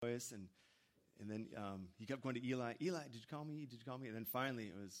voice, and then he kept going to Eli. Eli, did you call me? Did you call me? And then finally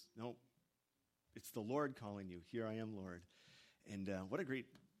it was, nope, it's the Lord calling you. Here I am, Lord. And what a great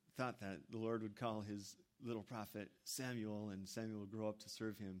thought that the Lord would call his little prophet Samuel, and Samuel would grow up to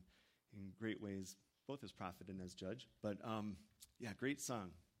serve him in great ways, both as prophet and as judge. But great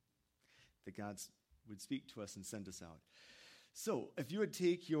song that God would speak to us and send us out. So if you would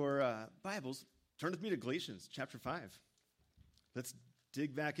take your Bibles, turn with me to Galatians chapter 5. Let's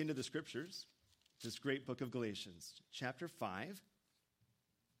dig back into the scriptures, this great book of Galatians, chapter 5.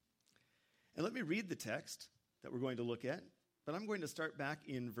 And let me read the text that we're going to look at, but I'm going to start back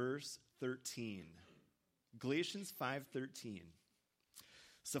in verse 13. Galatians 5:13.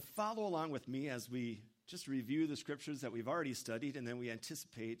 So follow along with me as we just review the scriptures that we've already studied, and then we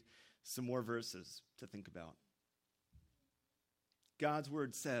anticipate some more verses to think about. God's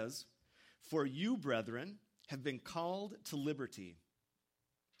word says, "For you, brethren, have been called to liberty.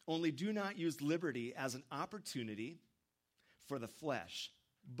 Only do not use liberty as an opportunity for the flesh,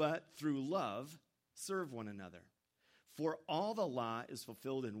 but through love serve one another. For all the law is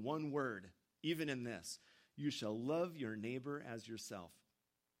fulfilled in one word, even in this, you shall love your neighbor as yourself.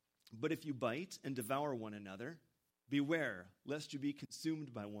 But if you bite and devour one another, beware lest you be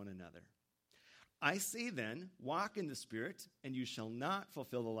consumed by one another. I say then, walk in the Spirit, and you shall not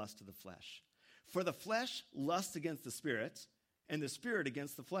fulfill the lust of the flesh. For the flesh lusts against the Spirit, and the Spirit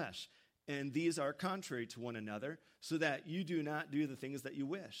against the flesh. And these are contrary to one another, so that you do not do the things that you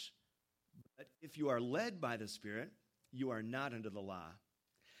wish. But if you are led by the Spirit, you are not under the law.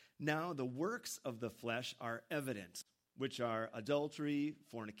 Now the works of the flesh are evident, which are adultery,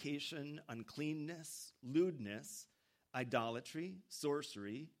 fornication, uncleanness, lewdness, idolatry,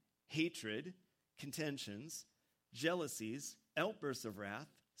 sorcery, hatred, contentions, jealousies, outbursts of wrath,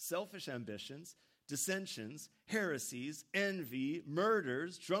 selfish ambitions, dissensions, heresies, envy,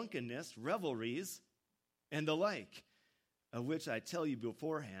 murders, drunkenness, revelries, and the like, of which I tell you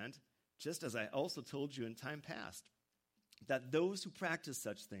beforehand, just as I also told you in time past, that those who practice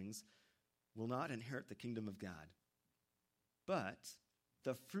such things will not inherit the kingdom of God. But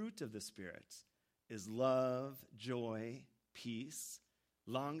the fruit of the Spirit is love, joy, peace,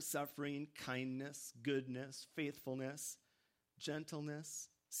 long-suffering, kindness, goodness, faithfulness, gentleness,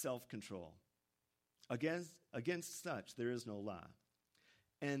 self-control. Against such there is no law.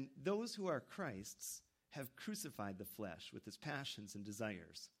 And those who are Christ's have crucified the flesh with its passions and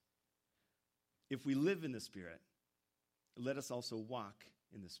desires. If we live in the Spirit, let us also walk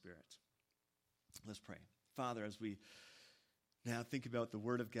in the Spirit. Let's pray. Father, as we now think about the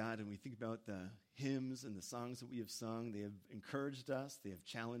Word of God and we think about the hymns and the songs that we have sung, they have encouraged us, they have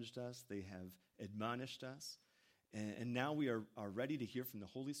challenged us, they have admonished us. And now we are ready to hear from the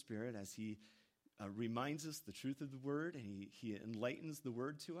Holy Spirit as He reminds us the truth of the Word, and he enlightens the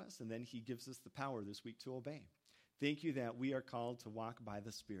Word to us, and then He gives us the power this week to obey. Thank you that we are called to walk by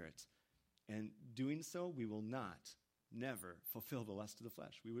the Spirit. And doing so, we will never fulfill the lust of the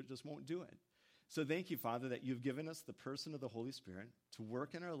flesh. We just won't do it. So thank you, Father, that you've given us the person of the Holy Spirit to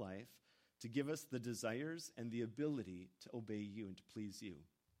work in our life, to give us the desires and the ability to obey you and to please you.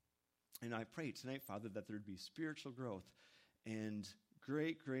 And I pray tonight, Father, that there'd be spiritual growth and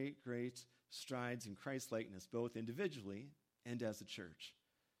great strides in Christ's likeness, both individually and as a church.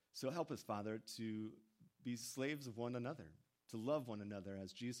 So help us, Father, to be slaves of one another, to love one another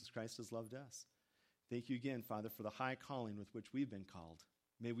as Jesus Christ has loved us. Thank you again, Father, for the high calling with which we've been called.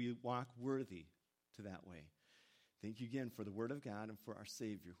 May we walk worthy to that way. Thank you again for the Word of God and for our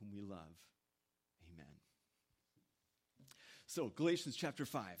Savior, whom we love. Amen. So, Galatians chapter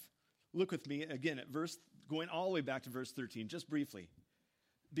 5. Look with me again at going all the way back to verse 13, just briefly.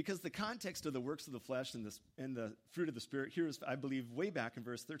 Because the context of the works of the flesh and the fruit of the Spirit here is, I believe, way back in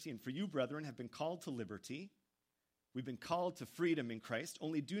verse 13. For you, brethren, have been called to liberty. We've been called to freedom in Christ.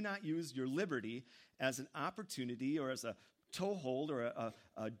 Only do not use your liberty as an opportunity or as a toehold or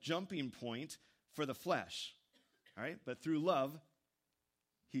a jumping point for the flesh. All right? But through love,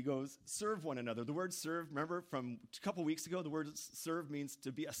 he goes, serve one another. The word serve, remember from a couple weeks ago, the word serve means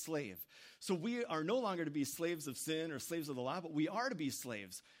to be a slave. So we are no longer to be slaves of sin or slaves of the law, but we are to be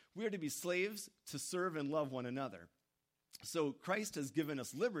slaves. We are to be slaves to serve and love one another. So Christ has given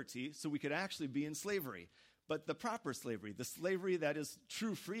us liberty so we could actually be in slavery. But the proper slavery, the slavery that is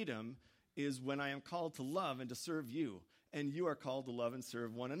true freedom, is when I am called to love and to serve you. And you are called to love and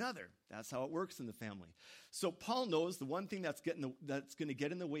serve one another. That's how it works in the family. So Paul knows the one thing that's going to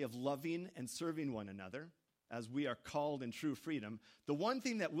get in the way of loving and serving one another, as we are called in true freedom, the one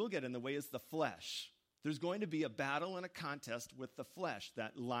thing that will get in the way is the flesh. There's going to be a battle and a contest with the flesh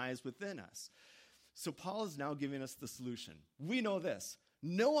that lies within us. So Paul is now giving us the solution. We know this.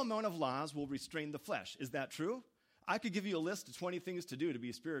 No amount of laws will restrain the flesh. Is that true? I could give you a list of 20 things to do to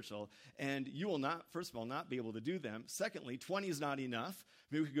be spiritual, and you will not, first of all, not be able to do them. Secondly, 20 is not enough.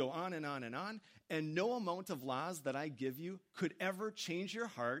 We could go on and on and on, and no amount of laws that I give you could ever change your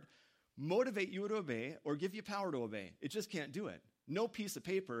heart, motivate you to obey, or give you power to obey. It just can't do it. No piece of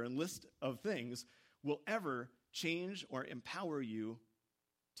paper and list of things will ever change or empower you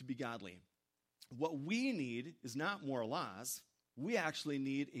to be godly. What we need is not more laws. We actually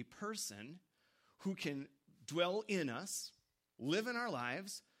need a person who can dwell in us, live in our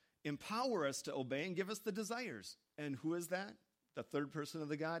lives, empower us to obey, and give us the desires. And who is that? The third person of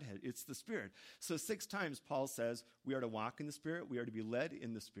the Godhead. It's the Spirit. So 6 times Paul says we are to walk in the Spirit. We are to be led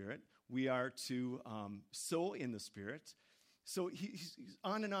in the Spirit. We are to sow in the Spirit. So he's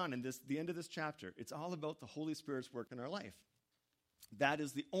on and on in the end of this chapter. It's all about the Holy Spirit's work in our life. That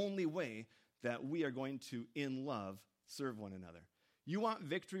is the only way that we are going to, in love, serve one another. You want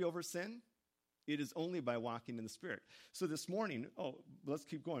victory over sin? It is only by walking in the Spirit. So this morning, let's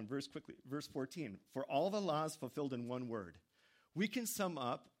keep going quickly. Verse 14, for all the laws fulfilled in one word. We can sum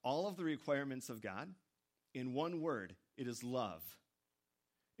up all of the requirements of God in one word. It is love.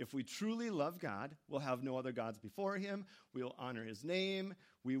 If we truly love God, we'll have no other gods before him. We will honor his name.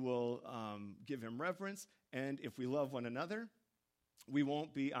 We will give him reverence. And if we love one another, we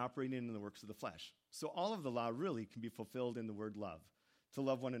won't be operating in the works of the flesh. So all of the law really can be fulfilled in the word love. To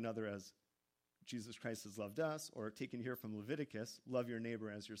love one another as Jesus Christ has loved us, or taken here from Leviticus, love your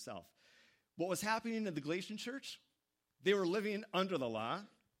neighbor as yourself. What was happening in the Galatian church? They were living under the law.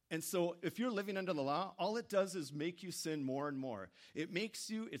 And so if you're living under the law, all it does is make you sin more and more.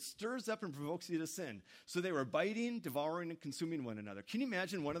 It stirs up and provokes you to sin. So they were biting, devouring, and consuming one another. Can you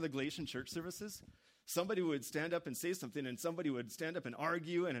imagine one of the Galatian church services? Somebody would stand up and say something, and somebody would stand up and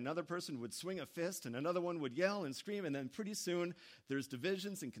argue, and another person would swing a fist, and another one would yell and scream, and then pretty soon there's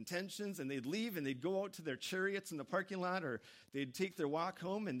divisions and contentions, and they'd leave, and they'd go out to their chariots in the parking lot, or they'd take their walk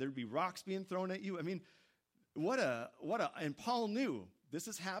home, and there'd be rocks being thrown at you. I mean, and Paul knew this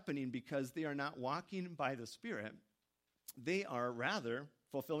is happening because they are not walking by the Spirit. They are rather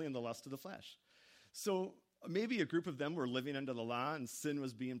fulfilling the lust of the flesh. So maybe a group of them were living under the law and sin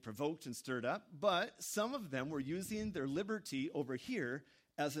was being provoked and stirred up, but some of them were using their liberty over here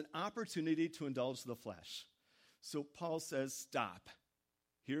as an opportunity to indulge the flesh. So Paul says, stop.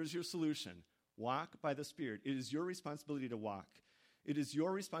 Here's your solution. Walk by the Spirit. It is your responsibility to walk. It is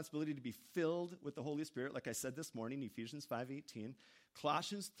your responsibility to be filled with the Holy Spirit, like I said this morning, Ephesians 5:18.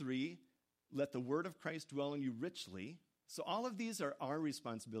 Colossians 3, let the word of Christ dwell in you richly. So all of these are our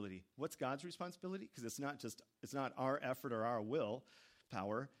responsibility. What's God's responsibility? Because it's not our effort or our will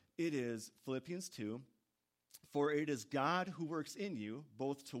power. It is Philippians 2, for it is God who works in you,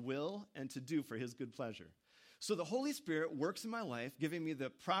 both to will and to do for his good pleasure. So the Holy Spirit works in my life, giving me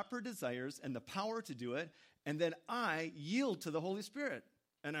the proper desires and the power to do it, and then I yield to the Holy Spirit,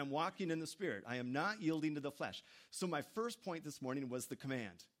 and I'm walking in the Spirit. I am not yielding to the flesh. So my first point this morning was the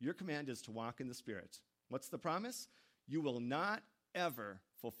command. Your command is to walk in the Spirit. What's the promise? You will not ever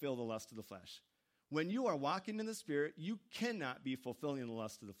fulfill the lust of the flesh. When you are walking in the Spirit, you cannot be fulfilling the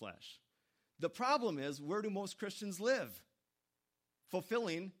lust of the flesh. The problem is, where do most Christians live?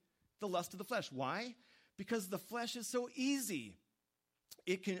 Fulfilling the lust of the flesh. Why? Because the flesh is so easy.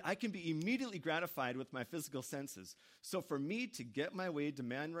 I can be immediately gratified with my physical senses. So for me to get my way,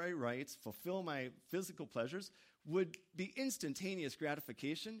 demand my rights, fulfill my physical pleasures, would be instantaneous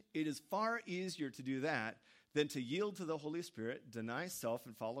gratification. It is far easier to do that than to yield to the Holy Spirit, deny self,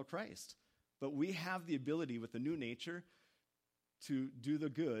 and follow Christ. But we have the ability with the new nature to do the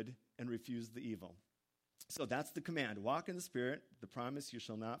good and refuse the evil. So that's the command. Walk in the Spirit. The promise, you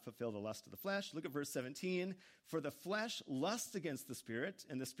shall not fulfill the lust of the flesh. Look at verse 17. For the flesh lusts against the Spirit,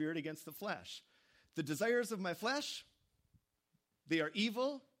 and the Spirit against the flesh. The desires of my flesh, they are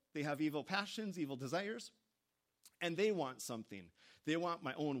evil. They have evil passions, evil desires, and they want something. They want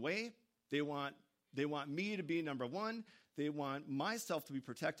my own way. They want me to be number one. They want myself to be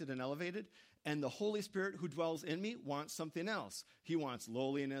protected and elevated. And the Holy Spirit who dwells in me wants something else. He wants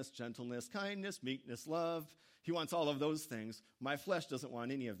lowliness, gentleness, kindness, meekness, love. He wants all of those things. My flesh doesn't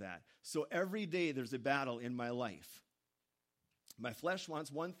want any of that. So every day there's a battle in my life. My flesh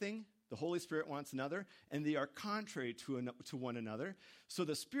wants one thing. The Holy Spirit wants another. And they are contrary to one another. So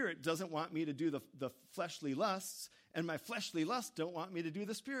the Spirit doesn't want me to do the fleshly lusts. And my fleshly lusts don't want me to do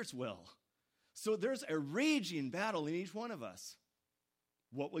the Spirit's will. So there's a raging battle in each one of us.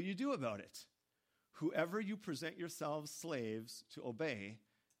 What will you do about it? Whoever you present yourselves slaves to obey,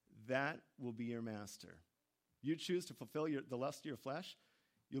 that will be your master. You choose to fulfill the lust of your flesh,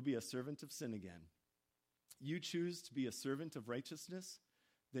 you'll be a servant of sin again. You choose to be a servant of righteousness,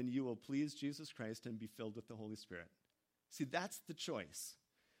 then you will please Jesus Christ and be filled with the Holy Spirit. See, that's the choice.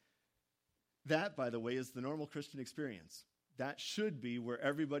 That, by the way, is the normal Christian experience. That should be where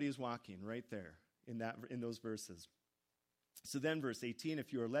everybody is walking, right there in those verses. So then, verse 18,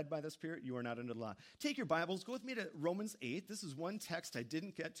 if you are led by the Spirit, you are not under the law. Take your Bibles, go with me to Romans 8. This is one text I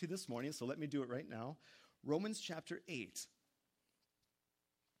didn't get to this morning, so let me do it right now. Romans chapter 8,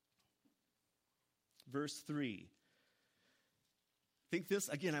 verse 3. Think this,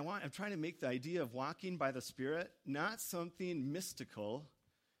 again, I'm trying to make the idea of walking by the Spirit not something mystical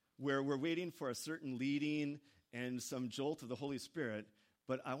where we're waiting for a certain leading and some jolt of the Holy Spirit,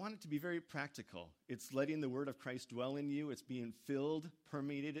 but I want it to be very practical. It's letting the word of Christ dwell in you. It's being filled,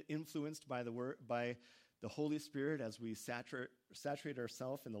 permeated, influenced by the Holy Spirit as we saturate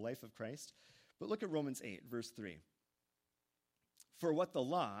ourselves in the life of Christ. But look at Romans 8, verse 3. For what the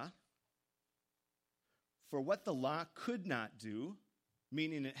law could not do,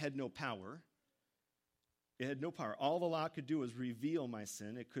 meaning it had no power. It had no power. All the law could do was reveal my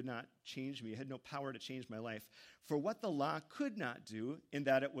sin. It could not change me. It had no power to change my life. For what the law could not do, in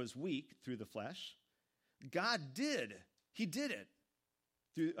that it was weak through the flesh, God did. He did it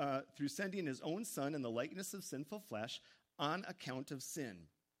through sending his own Son in the likeness of sinful flesh on account of sin.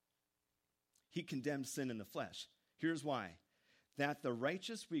 He condemned sin in the flesh. Here's why. That the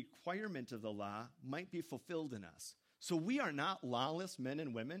righteous requirement of the law might be fulfilled in us. So we are not lawless men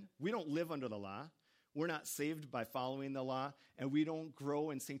and women. We don't live under the law. We're not saved by following the law, and we don't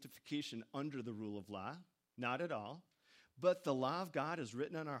grow in sanctification under the rule of law. Not at all. But the law of God is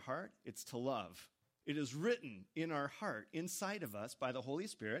written on our heart. It's to love. It is written in our heart, inside of us, by the Holy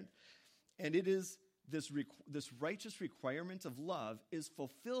Spirit, and it is this righteous requirement of love is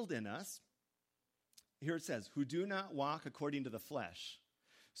fulfilled in us. Here it says, who do not walk according to the flesh.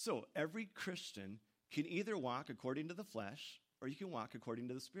 So every Christian can either walk according to the flesh, or you can walk according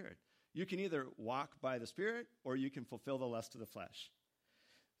to the Spirit. You can either walk by the Spirit, or you can fulfill the lust of the flesh.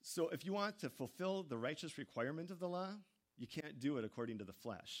 So if you want to fulfill the righteous requirement of the law, you can't do it according to the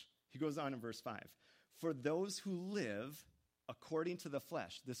flesh. He goes on in verse 5. For those who live according to the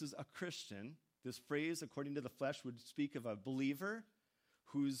flesh, this is a Christian. This phrase, according to the flesh, would speak of a believer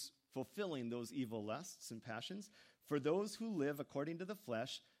who's fulfilling those evil lusts and passions. For those who live according to the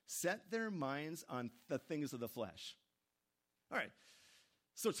flesh, set their minds on the things of the flesh. All right.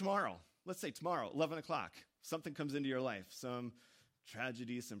 So tomorrow, let's say tomorrow, 11 o'clock, something comes into your life, some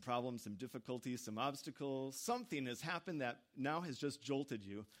tragedy, some problems, some difficulties, some obstacles, something has happened that now has just jolted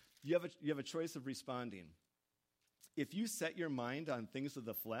you. You have a choice of responding. If you set your mind on things of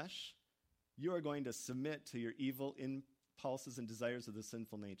the flesh, you are going to submit to your evil impulses and desires of the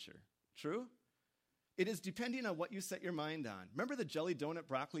sinful nature. True? It is depending on what you set your mind on. Remember the jelly donut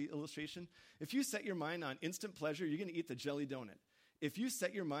broccoli illustration? If you set your mind on instant pleasure, you're going to eat the jelly donut. If you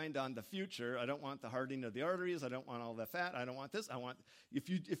set your mind on the future, I don't want the hardening of the arteries, I don't want all the fat, I don't want this,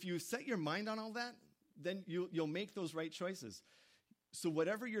 if you set your mind on all that, then you'll make those right choices. So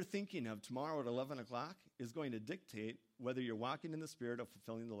whatever you're thinking of tomorrow at 11 o'clock is going to dictate whether you're walking in the Spirit or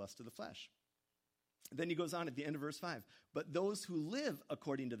fulfilling the lust of the flesh. Then he goes on at the end of verse 5. But those who live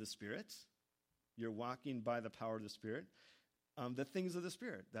according to the Spirit, you're walking by the power of the Spirit, the things of the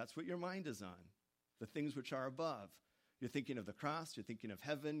Spirit, that's what your mind is on, the things which are above. You're thinking of the cross, you're thinking of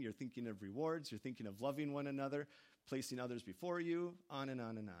heaven, you're thinking of rewards, you're thinking of loving one another, placing others before you, on and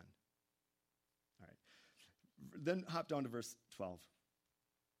on and on. All right. Then hop down to verse 12.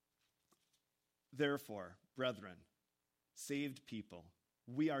 Therefore, brethren, saved people,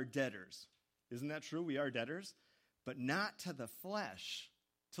 we are debtors. Isn't that true? We are debtors, but not to the flesh,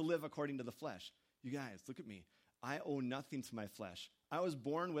 to live according to the flesh. You guys, look at me. I owe nothing to my flesh. I was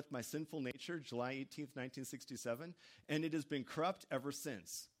born with my sinful nature, July 18th, 1967, and it has been corrupt ever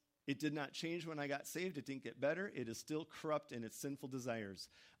since. It did not change when I got saved. It didn't get better. It is still corrupt in its sinful desires.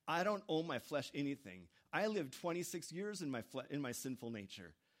 I don't owe my flesh anything. I lived 26 years in my sinful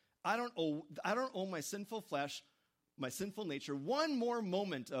nature. I don't owe my sinful flesh, my sinful nature, one more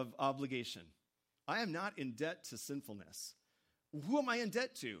moment of obligation. I am not in debt to sinfulness. Who am I in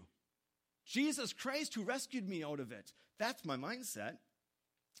debt to? Jesus Christ, who rescued me out of it. That's my mindset.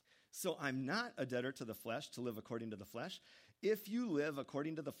 So I'm not a debtor to the flesh to live according to the flesh. If you live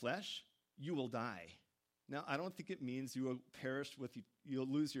according to the flesh, you will die. Now, I don't think it means you will perish you'll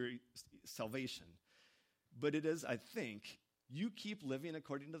lose your salvation. But it is, I think, you keep living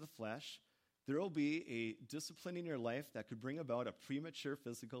according to the flesh, there will be a discipline in your life that could bring about a premature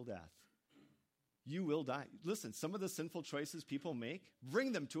physical death. You will die. Listen, some of the sinful choices people make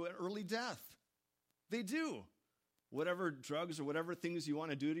bring them to an early death. They do. Whatever drugs or whatever things you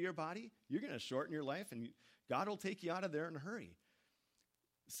want to do to your body, you're going to shorten your life, and God will take you out of there in a hurry.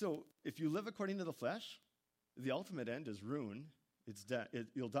 So if you live according to the flesh, the ultimate end is ruin.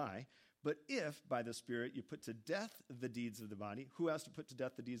 You'll die. But if, by the Spirit, you put to death the deeds of the body, who has to put to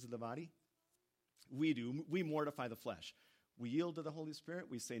death the deeds of the body? We do. We mortify the flesh. We yield to the Holy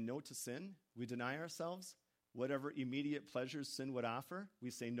Spirit. We say no to sin. We deny ourselves. Whatever immediate pleasures sin would offer, we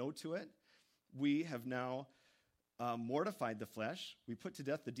say no to it. We have now mortified the flesh. We put to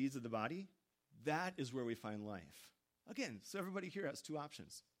death the deeds of the body. That is where we find life. Again, so everybody here has two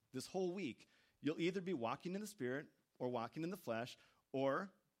options. This whole week, you'll either be walking in the Spirit or walking in the flesh, or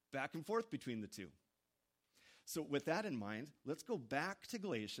back and forth between the two. So with that in mind, let's go back to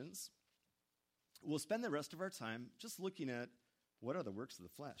Galatians. We'll spend the rest of our time just looking at what are the works of the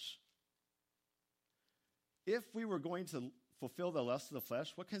flesh. If we were going to fulfill the lust of the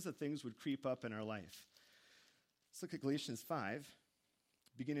flesh, what kinds of things would creep up in our life? Let's look at Galatians 5,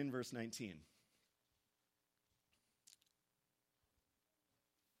 beginning in verse 19.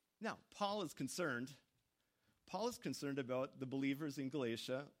 Now, Paul is concerned about the believers in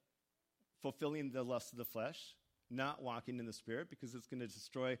Galatia fulfilling the lust of the flesh, not walking in the Spirit, because it's going to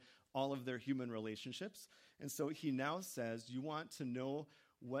destroy all of their human relationships. And so he now says, you want to know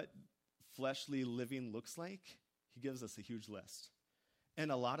what fleshly living looks like? He gives us a huge list.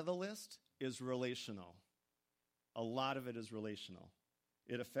 And a lot of the list is relational. A lot of it is relational.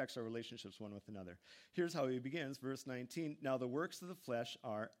 It affects our relationships one with another. Here's how he begins, verse 19. Now the works of the flesh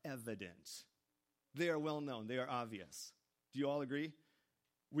are evident. They are well known. They are obvious. Do you all agree?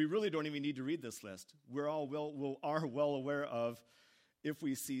 We really don't even need to read this list. We are well aware of, if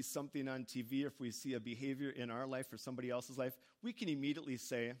we see something on TV, if we see a behavior in our life or somebody else's life, we can immediately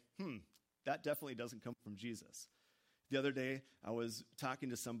say, that definitely doesn't come from Jesus. The other day, I was talking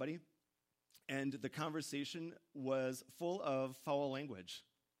to somebody, and the conversation was full of foul language,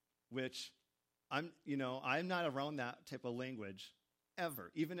 which I'm not around that type of language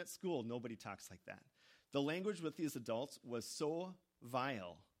ever. Even at school, nobody talks like that. The language with these adults was so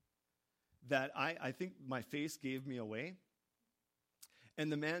vile that I think my face gave me away.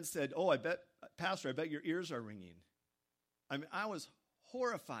 And the man said, Pastor, I bet your ears are ringing. I mean, I was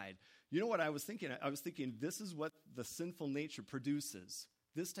horrified. You know what I was thinking? I was thinking, this is what the sinful nature produces.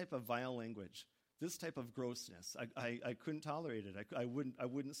 This type of vile language, this type of grossness. I couldn't tolerate it. I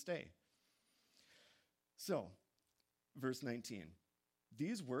wouldn't stay. So, verse 19.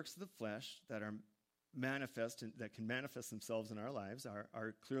 These works of the flesh that are manifest and that can manifest themselves in our lives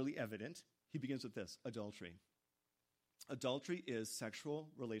are clearly evident. He begins with this: adultery. Adultery is sexual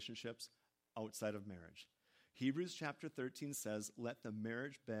relationships outside of marriage. Hebrews chapter 13 says, let the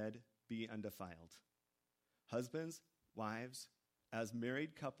marriage bed be undefiled. Husbands, wives, as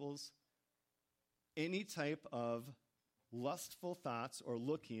married couples, any type of lustful thoughts or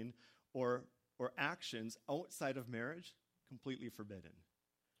looking or actions outside of marriage, completely forbidden.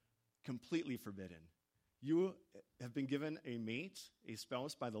 Completely forbidden. You have been given a mate, a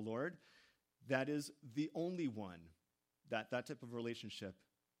spouse by the Lord. That is the only one that type of relationship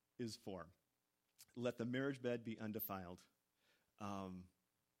is for. Let the marriage bed be undefiled.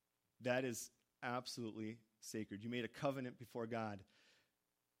 That is absolutely sacred. You made a covenant before God.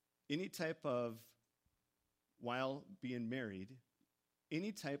 Any type of, while being married,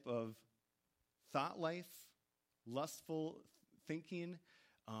 any type of thought life, lustful thinking,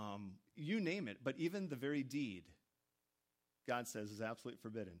 you name it, but even the very deed, God says, is absolutely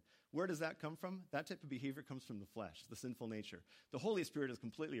forbidden. Where does that come from? That type of behavior comes from the flesh, the sinful nature. The Holy Spirit is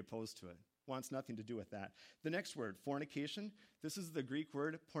completely opposed to it, wants nothing to do with that. The next word, fornication, this is the Greek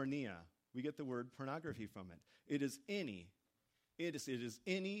word porneia. We get the word pornography from it. It is any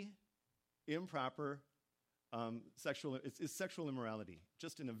improper it's sexual immorality,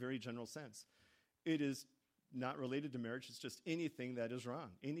 just in a very general sense. It is not related to marriage. It's just anything that is wrong,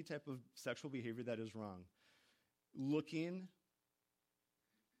 any type of sexual behavior that is wrong. Looking,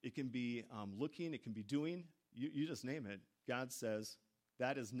 it can be looking, it can be doing, you just name it. God says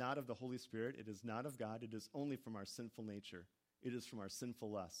that is not of the Holy Spirit. It is not of God. It is only from our sinful nature. It is from our sinful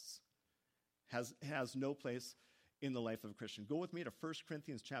lusts. Has no place in the life of a Christian. Go with me to 1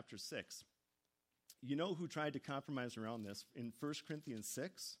 Corinthians chapter 6. You know who tried to compromise around this? In 1 Corinthians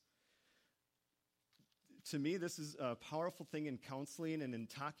 6, to me, this is a powerful thing in counseling and in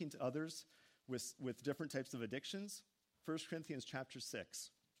talking to others with different types of addictions. 1 Corinthians chapter 6.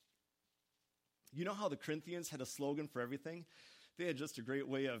 You know how the Corinthians had a slogan for everything? They had just a great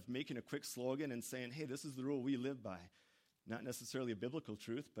way of making a quick slogan and saying, hey, this is the rule we live by. Not necessarily a biblical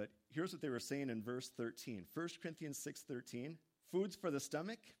truth, but here's what they were saying in verse 13. 1 Corinthians 6:13, foods for the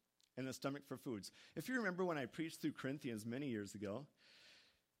stomach and the stomach for foods. If you remember when I preached through Corinthians many years ago,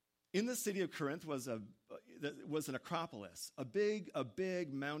 in the city of Corinth that was an acropolis, a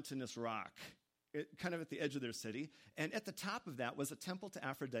big mountainous rock, kind of at the edge of their city. And at the top of that was a temple to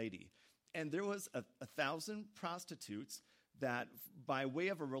Aphrodite. And there was 1,000 prostitutes that, by way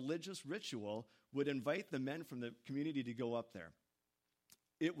of a religious ritual, would invite the men from the community to go up there.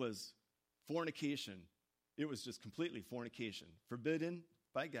 It was fornication. It was just completely fornication, forbidden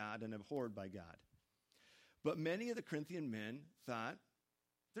by God and abhorred by God. But many of the Corinthian men thought,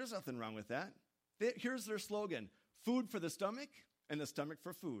 there's nothing wrong with that. Here's their slogan: food for the stomach and the stomach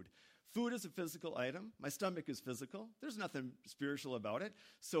for food. Food is a physical item. My stomach is physical. There's nothing spiritual about it.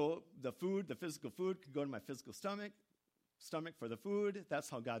 So the physical food, could go to my physical stomach for the food. That's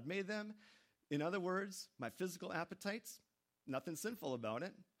how God made them. In other words, my physical appetites, nothing sinful about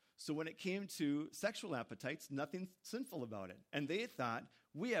it. So when it came to sexual appetites, nothing sinful about it. And they thought,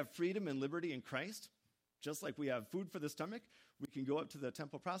 we have freedom and liberty in Christ. Just like we have food for the stomach, we can go up to the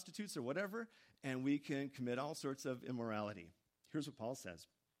temple prostitutes or whatever, and we can commit all sorts of immorality. Here's what Paul says.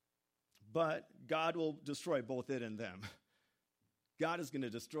 But God will destroy both it and them. God is going to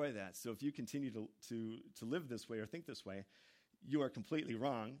destroy that. So if you continue to live this way or think this way, you are completely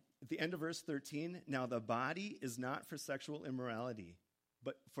wrong. At the end of verse 13, now the body is not for sexual immorality,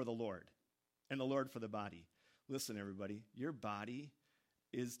 but for the Lord, and the Lord for the body. Listen, everybody, your body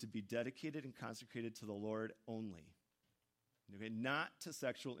is to be dedicated and consecrated to the Lord only. Okay? Not to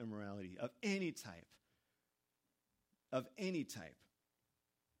sexual immorality of any type. Of any type.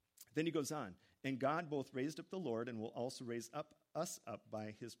 Then he goes on, and God both raised up the Lord and will also raise us up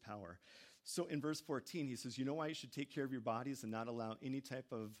by his power. So in verse 14, he says, you know why you should take care of your bodies and not allow any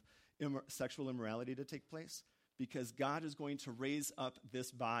type of sexual immorality to take place? Because God is going to raise up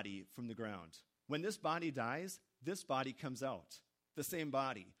this body from the ground. When this body dies, this body comes out. The same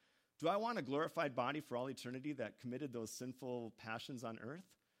body. Do I want a glorified body for all eternity that committed those sinful passions on earth?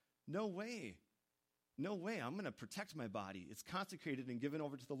 No way. No way. I'm going to protect my body. It's consecrated and given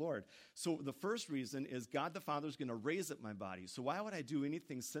over to the Lord. So the first reason is God the Father is going to raise up my body. So why would I do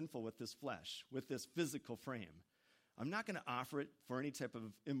anything sinful with this flesh, with this physical frame? I'm not going to offer it for any type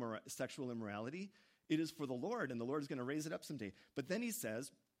of sexual immorality. It is for the Lord, and the Lord is going to raise it up someday. But then he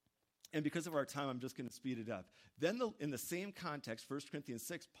says, and because of our time, I'm just going to speed it up. Then in the same context, 1 Corinthians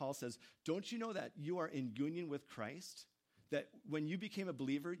 6, Paul says, don't you know that you are in union with Christ? That when you became a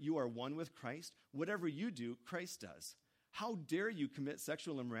believer, you are one with Christ? Whatever you do, Christ does. How dare you commit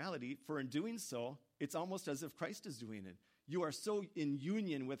sexual immorality? For in doing so, it's almost as if Christ is doing it. You are so in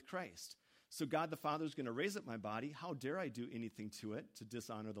union with Christ. So God the Father is going to raise up my body. How dare I do anything to it to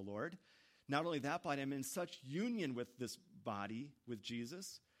dishonor the Lord? Not only that, but I'm in such union with this body, with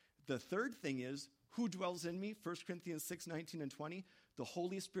Jesus. The third thing is, who dwells in me? 1 Corinthians 6, 19 and 20. The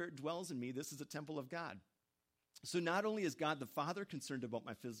Holy Spirit dwells in me. This is a temple of God. So not only is God the Father concerned about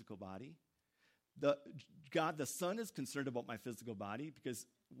my physical body, God the Son is concerned about my physical body because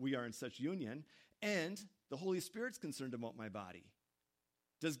we are in such union, and the Holy Spirit's concerned about my body.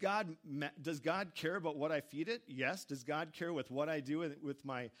 Does God care about what I feed it? Yes. Does God care with what I do with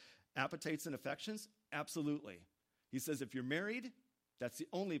my appetites and affections? Absolutely. He says if you're married, that's the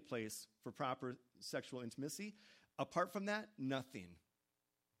only place for proper sexual intimacy. Apart from that, nothing.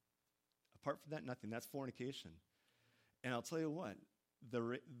 Apart from that, nothing. That's fornication. And I'll tell you what,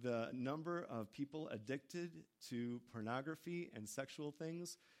 the number of people addicted to pornography and sexual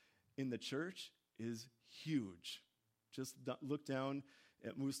things in the church is huge. Just look down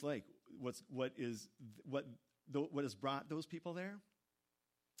at Moose Lake. What has brought those people there?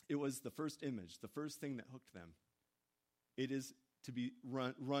 It was the first image, the first thing that hooked them. It is to be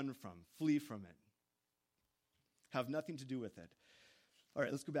run from, flee from it. Have nothing to do with it. All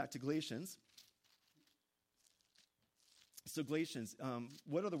right, let's go back to Galatians. So Galatians,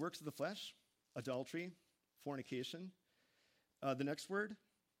 what are the works of the flesh? Adultery, fornication. The next word,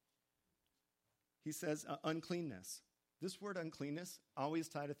 he says uncleanness. This word uncleanness, always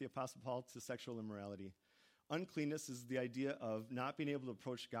tied with the Apostle Paul to sexual immorality. Uncleanness is the idea of not being able to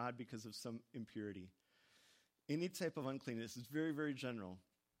approach God because of some impurity. Any type of uncleanness is very, very general.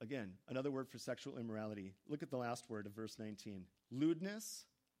 Again, another word for sexual immorality. Look at the last word of verse 19. Lewdness,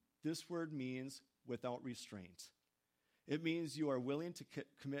 this word means without restraint. It means you are willing to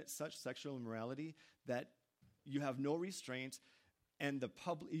commit such sexual immorality that you have no restraint, and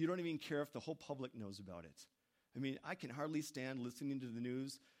you don't even care if the whole public knows about it. I mean, I can hardly stand listening to the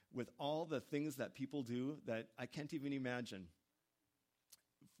news with all the things that people do that I can't even imagine.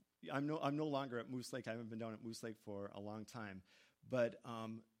 I'm no longer at Moose Lake. I haven't been down at Moose Lake for a long time. But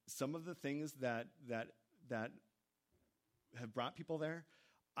some of the things that have brought people there,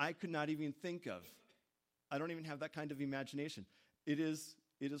 I could not even think of. I don't even have that kind of imagination. It is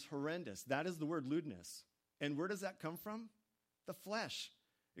horrendous. That is the word lewdness. And where does that come from? The flesh.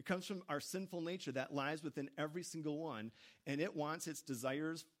 It comes from our sinful nature that lies within every single one, and it wants its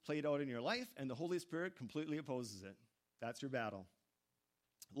desires played out in your life, and the Holy Spirit completely opposes it. That's your battle.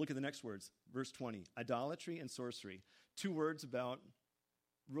 Look at the next words, verse 20, idolatry and sorcery. 2 words about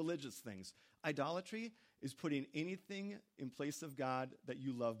religious things. Idolatry is putting anything in place of God that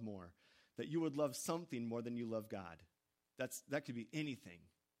you love more, that you would love something more than you love God. That could be anything.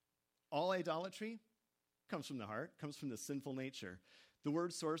 All idolatry comes from the heart, comes from the sinful nature. The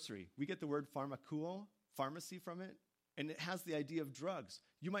word sorcery, we get the word pharmakuo, pharmacy from it, and it has the idea of drugs.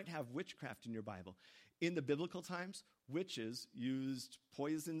 You might have witchcraft in your Bible. In the biblical times, witches used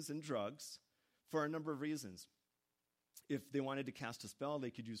poisons and drugs for a number of reasons. If they wanted to cast a spell, they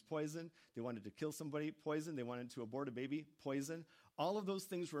could use poison. They wanted to kill somebody, poison. They wanted to abort a baby, poison. All of those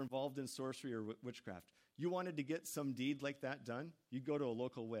things were involved in sorcery or witchcraft. You wanted to get some deed like that done, you'd go to a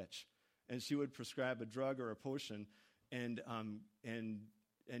local witch, and she would prescribe a drug or a potion and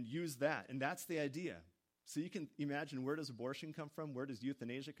use that. And that's the idea. So you can imagine, where does abortion come from? Where does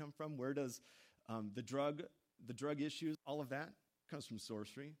euthanasia come from? Where does the drug issues, all of that comes from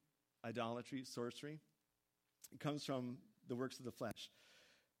sorcery, idolatry, sorcery. It comes from the works of the flesh.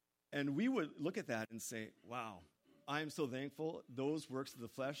 And we would look at that and say, wow, I am so thankful those works of the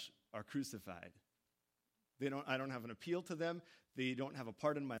flesh are crucified. I don't have an appeal to them. They don't have a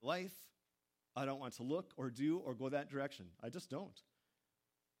part in my life. I don't want to look or do or go that direction. I just don't.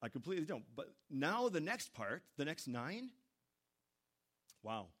 I completely don't. But now the next part, the next 9,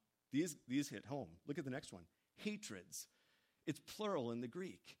 wow, these hit home. Look at the next one. Hatreds. It's plural in the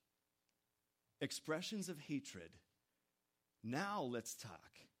Greek. Expressions of hatred. Now let's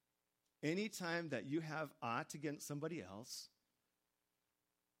talk. Anytime that you have aught against somebody else,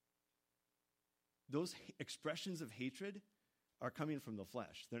 those expressions of hatred are coming from the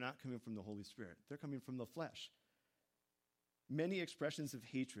flesh. They're not coming from the Holy Spirit. They're coming from the flesh. Many expressions of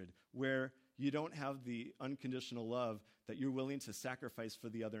hatred where you don't have the unconditional love that you're willing to sacrifice for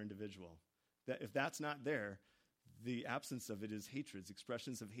the other individual. That if that's not there, the absence of it is hatreds,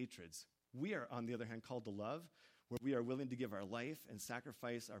 expressions of hatreds. We are, on the other hand, called to love, where we are willing to give our life and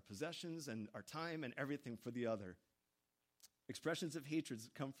sacrifice our possessions and our time and everything for the other. Expressions of hatreds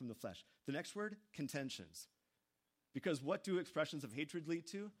come from the flesh. The next word, contentions. Because what do expressions of hatred lead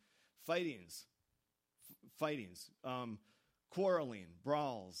to? Fightings, quarreling,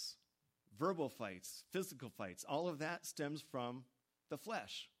 brawls, verbal fights, physical fights. All of that stems from the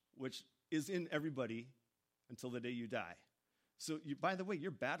flesh, which is in everybody until the day you die. So, by the way,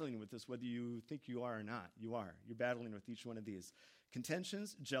 you're battling with this whether you think you are or not. You are. You're battling with each one of these.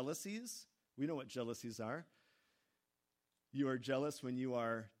 Contentions, jealousies. We know what jealousies are. You are jealous when you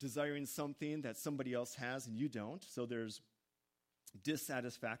are desiring something that somebody else has and you don't. So there's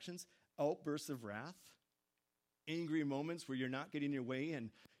dissatisfactions, outbursts of wrath, angry moments where you're not getting your way and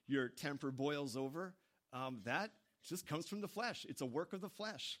your temper boils over. That just comes from the flesh. It's a work of the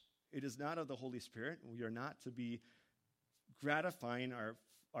flesh. It is not of the Holy Spirit. We are not to be gratifying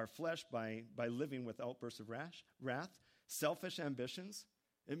our flesh by living with outbursts of wrath. Selfish ambitions.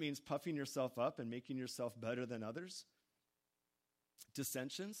 It means puffing yourself up and making yourself better than others.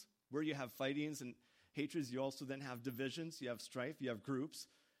 Dissensions, where you have fightings and hatreds, you also then have divisions, you have strife, you have groups.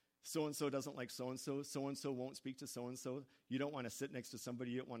 So-and-so doesn't like so-and-so, so-and-so won't speak to so-and-so. You don't want to sit next to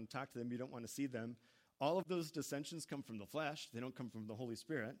somebody, you don't want to talk to them, you don't want to see them. All of those dissensions come from the flesh, they don't come from the Holy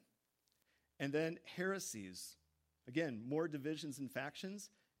Spirit. And then heresies, again, more divisions and factions,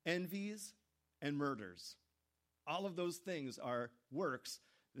 envies, and murders. All of those things are works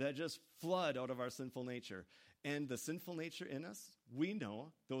that just flood out of our sinful nature. And the sinful nature in us, we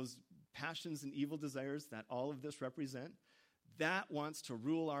know those passions and evil desires that all of this represent, that wants to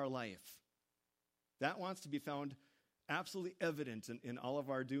rule our life. That wants to be found absolutely evident in all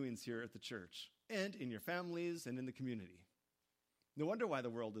of our doings here at the church and in your families and in the community. No wonder why the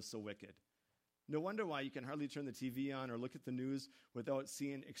world is so wicked. No wonder why you can hardly turn the TV on or look at the news without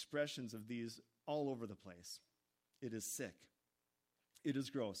seeing expressions of these all over the place. It is sick. It is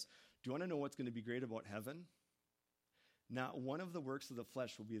gross. Do you want to know what's going to be great about heaven? Not one of the works of the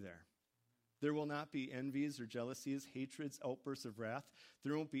flesh will be there. There will not be envies or jealousies, hatreds, outbursts of wrath.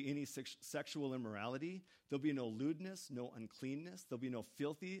 There won't be any sexual immorality. There'll be no lewdness, no uncleanness. There'll be no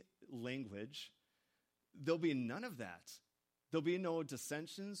filthy language. There'll be none of that. There'll be no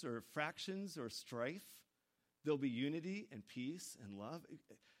dissensions or fractions or strife. There'll be unity and peace and love.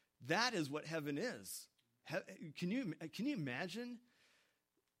 That is what heaven is. Can you imagine?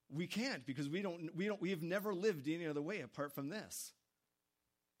 We can't, because we have never lived any other way apart from this.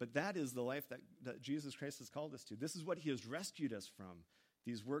 But that is the life that Jesus Christ has called us to. This is what he has rescued us from,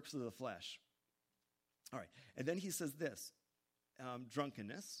 these works of the flesh. All right. And then he says this,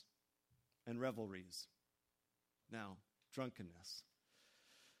 drunkenness and revelries. Now, drunkenness.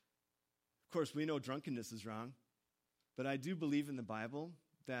 Of course, we know drunkenness is wrong, but I do believe in the Bible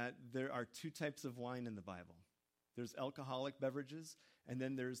that there are two types of wine in the Bible. There's alcoholic beverages, and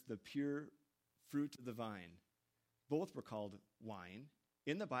then there's the pure fruit of the vine. Both were called wine.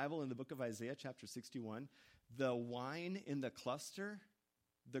 In the Bible, in the book of Isaiah, chapter 61, the wine in the cluster,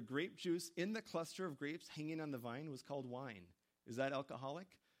 the grape juice in the cluster of grapes hanging on the vine was called wine. Is that alcoholic?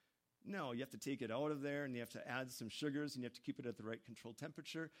 No, you have to take it out of there, and you have to add some sugars, and you have to keep it at the right controlled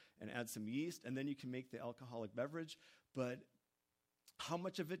temperature, and add some yeast, and then you can make the alcoholic beverage. But how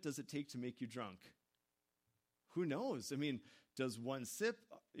much of it does it take to make you drunk? Who knows? I mean, does one sip?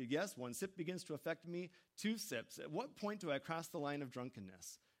 Yes, one sip begins to affect me. 2 sips. At what point do I cross the line of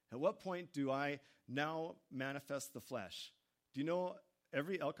drunkenness? At what point do I now manifest the flesh? Do you know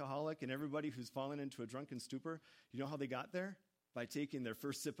every alcoholic and everybody who's fallen into a drunken stupor, you know how they got there? By taking their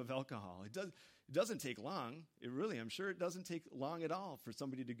first sip of alcohol. It doesn't take long. I'm sure it doesn't take long at all for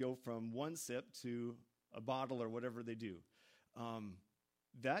somebody to go from 1 sip to a bottle or whatever they do.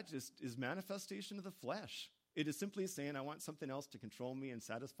 That just is manifestation of the flesh. It is simply saying, I want something else to control me and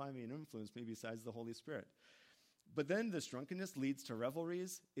satisfy me and influence me besides the Holy Spirit. But then this drunkenness leads to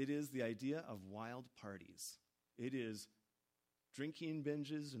revelries. It is the idea of wild parties. It is drinking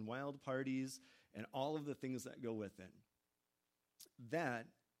binges and wild parties and all of the things that go with it. That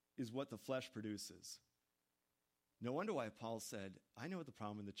is what the flesh produces. No wonder why Paul said, I know what the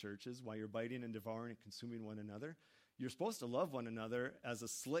problem in the church is, why you're biting and devouring and consuming one another. You're supposed to love one another as a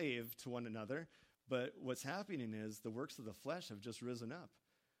slave to one another, but what's happening is the works of the flesh have just risen up.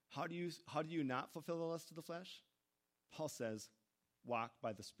 How do you not fulfill the lust of the flesh? Paul says, walk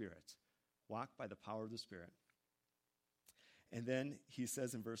by the Spirit. Walk by the power of the Spirit. And then he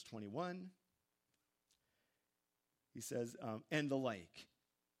says in verse 21, he says, and the like.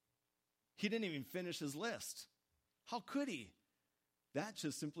 He didn't even finish his list. How could he? That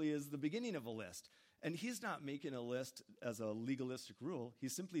just simply is the beginning of a list. And he's not making a list as a legalistic rule.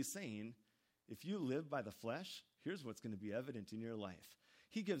 He's simply saying, if you live by the flesh, here's what's going to be evident in your life.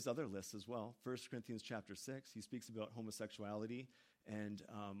 He gives other lists as well. 1 Corinthians chapter 6, he speaks about homosexuality and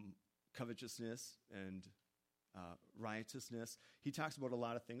covetousness and riotousness. He talks about a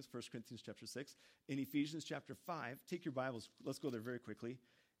lot of things, 1 Corinthians chapter 6. In Ephesians chapter 5, take your Bibles, let's go there very quickly.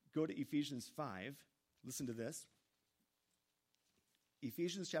 Go to Ephesians 5, listen to this.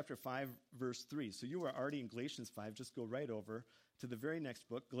 Ephesians chapter 5, verse 3. So you are already in Galatians 5, just go right over to the very next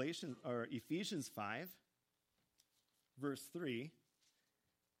book, Ephesians 5, verse 3.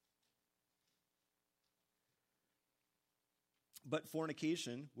 But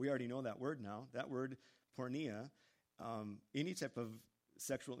fornication, we already know that word now, that word porneia, any type of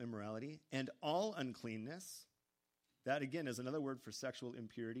sexual immorality, and all uncleanness, that again is another word for sexual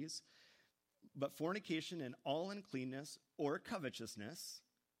impurities, but fornication and all uncleanness or covetousness,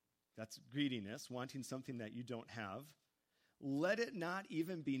 that's greediness, wanting something that you don't have, let it not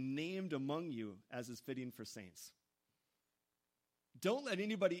even be named among you as is fitting for saints. Don't let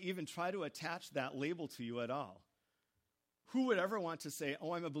anybody even try to attach that label to you at all. Who would ever want to say,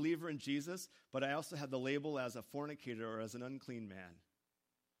 oh, I'm a believer in Jesus, but I also have the label as a fornicator or as an unclean man?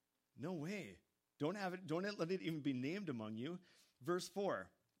 No way. Don't let it even be named among you. Verse 4,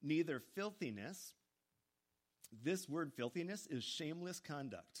 neither filthiness. This word filthiness is shameless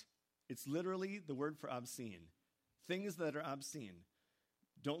conduct. It's literally the word for obscene. Things that are obscene.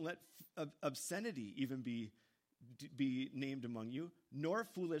 Don't let obscenity even be named among you, nor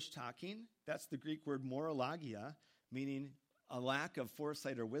foolish talking. That's the Greek word moralagia, meaning a lack of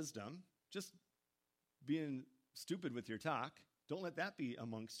foresight or wisdom, just being stupid with your talk. Don't let that be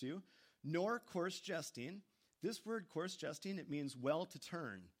amongst you. Nor coarse jesting. This word coarse jesting, it means well to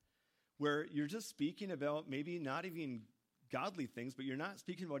turn, where you're just speaking about maybe not even godly things, but you're not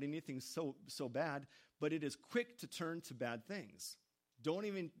speaking about anything so bad, but it is quick to turn to bad things.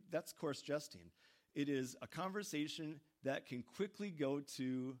 That's coarse jesting. It is a conversation that can quickly go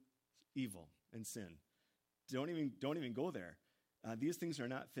to evil and sin. Don't even go there. These things are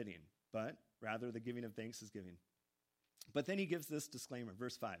not fitting, but rather the giving of thanks is giving. But then he gives this disclaimer,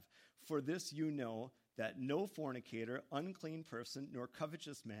 verse 5. For this you know that no fornicator, unclean person, nor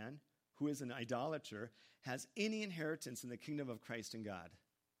covetous man, who is an idolater, has any inheritance in the kingdom of Christ and God.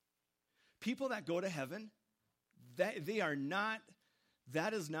 People that go to heaven, that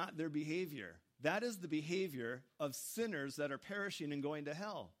is not their behavior. That is the behavior of sinners that are perishing and going to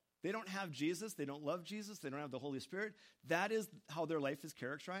hell. They don't have Jesus. They don't love Jesus. They don't have the Holy Spirit. That is how their life is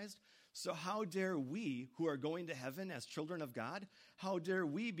characterized. So how dare we, who are going to heaven as children of God, how dare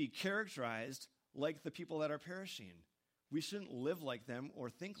we be characterized like the people that are perishing. We shouldn't live like them or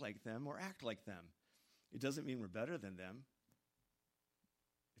think like them or act like them. It doesn't mean we're better than them.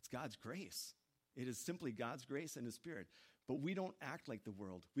 It's God's grace. It is simply God's grace and his Spirit. But we don't act like the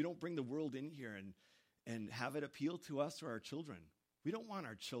world. We don't bring the world in here and have it appeal to us or our children. We don't want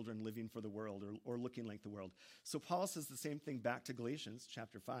our children living for the world or looking like the world. So Paul says the same thing back to Galatians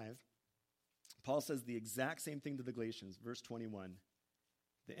chapter 5. Paul says the exact same thing to the Galatians, verse 21,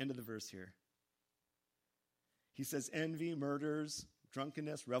 the end of the verse here. He says, envy, murders,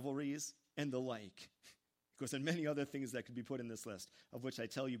 drunkenness, revelries, and the like. He goes, and many other things that could be put in this list, of which I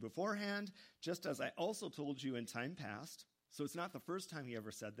tell you beforehand, just as I also told you in time past. So it's not the first time he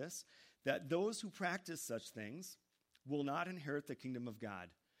ever said this, that those who practice such things will not inherit the kingdom of God.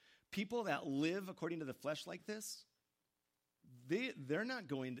 People that live according to the flesh like this, they're not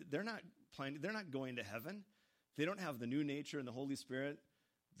going to heaven. They don't have the new nature and the Holy Spirit.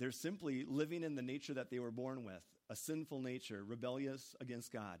 They're simply living in the nature that they were born with, a sinful nature, rebellious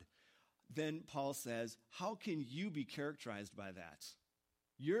against God. Then Paul says, how can you be characterized by that?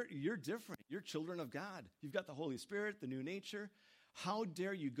 You're different. You're children of God. You've got the Holy Spirit, the new nature. How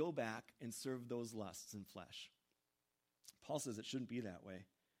dare you go back and serve those lusts in flesh? Paul says it shouldn't be that way.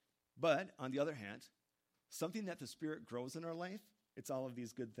 But on the other hand, something that the Spirit grows in our life, it's all of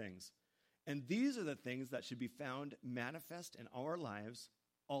these good things. And these are the things that should be found manifest in our lives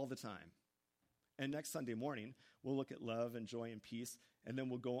all the time. And next Sunday morning, we'll look at love and joy and peace, and then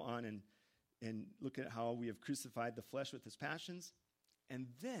we'll go on and look at how we have crucified the flesh with his passions. And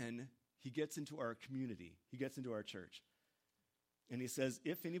then he gets into our community. He gets into our church. And he says,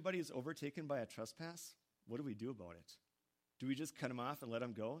 if anybody is overtaken by a trespass, what do we do about it? Do we just cut him off and let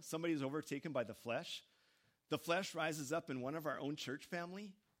him go? Somebody is overtaken by the flesh. The flesh rises up in one of our own church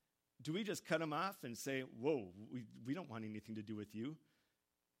family. Do we just cut him off and say, whoa, we don't want anything to do with you?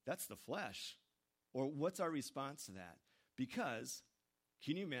 That's the flesh. Or what's our response to that? Because,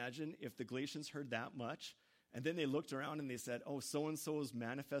 can you imagine if the Galatians heard that much, and then they looked around and they said, oh, so-and-so is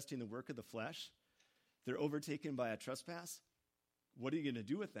manifesting the work of the flesh. They're overtaken by a trespass. What are you going to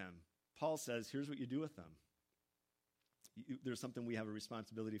do with them? Paul says, here's what you do with them. There's something we have a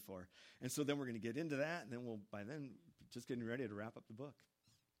responsibility for. And so then we're going to get into that, and then by then, just getting ready to wrap up the book.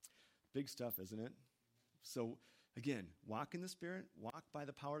 Big stuff, isn't it? So, again, walk in the Spirit, walk by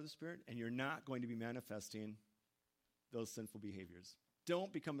the power of the Spirit, and you're not going to be manifesting those sinful behaviors.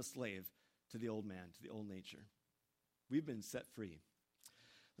 Don't become a slave to the old man, to the old nature. We've been set free.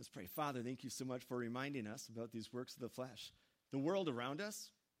 Let's pray. Father, thank you so much for reminding us about these works of the flesh. The world around us,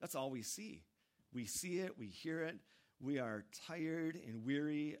 that's all we see. We see it, we hear it. We are tired and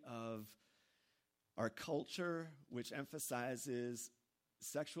weary of our culture, which emphasizes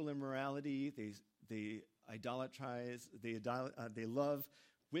sexual immorality. They idolatrize, they love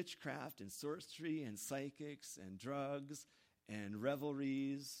witchcraft and sorcery and psychics and drugs and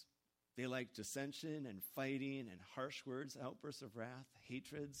revelries. They like dissension and fighting and harsh words, outbursts of wrath,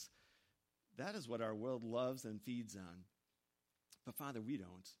 hatreds. That is what our world loves and feeds on. But Father, we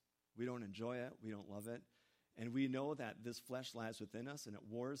don't. We don't enjoy it. We don't love it. And we know that this flesh lies within us and it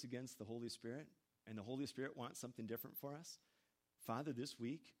wars against the Holy Spirit. And the Holy Spirit wants something different for us. Father, this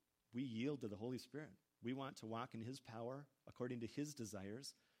week, we yield to the Holy Spirit. We want to walk in his power according to his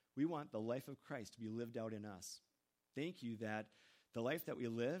desires. We want the life of Christ to be lived out in us. Thank you that the life that we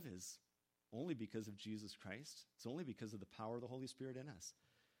live is only because of Jesus Christ. It's only because of the power of the Holy Spirit in us.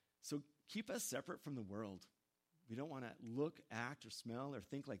 So keep us separate from the world. We don't want to look, act, or smell, or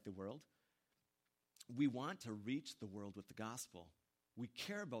think like the world. We want to reach the world with the gospel. We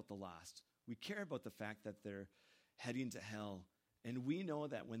care about the lost. We care about the fact that they're heading to hell. And we know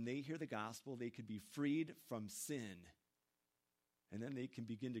that when they hear the gospel, they could be freed from sin. And then they can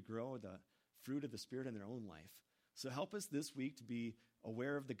begin to grow the fruit of the Spirit in their own life. So help us this week to be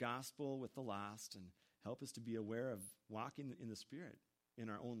aware of the gospel with the lost, and help us to be aware of walking in the Spirit in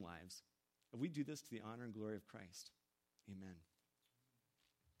our own lives. And we do this to the honor and glory of Christ. Amen.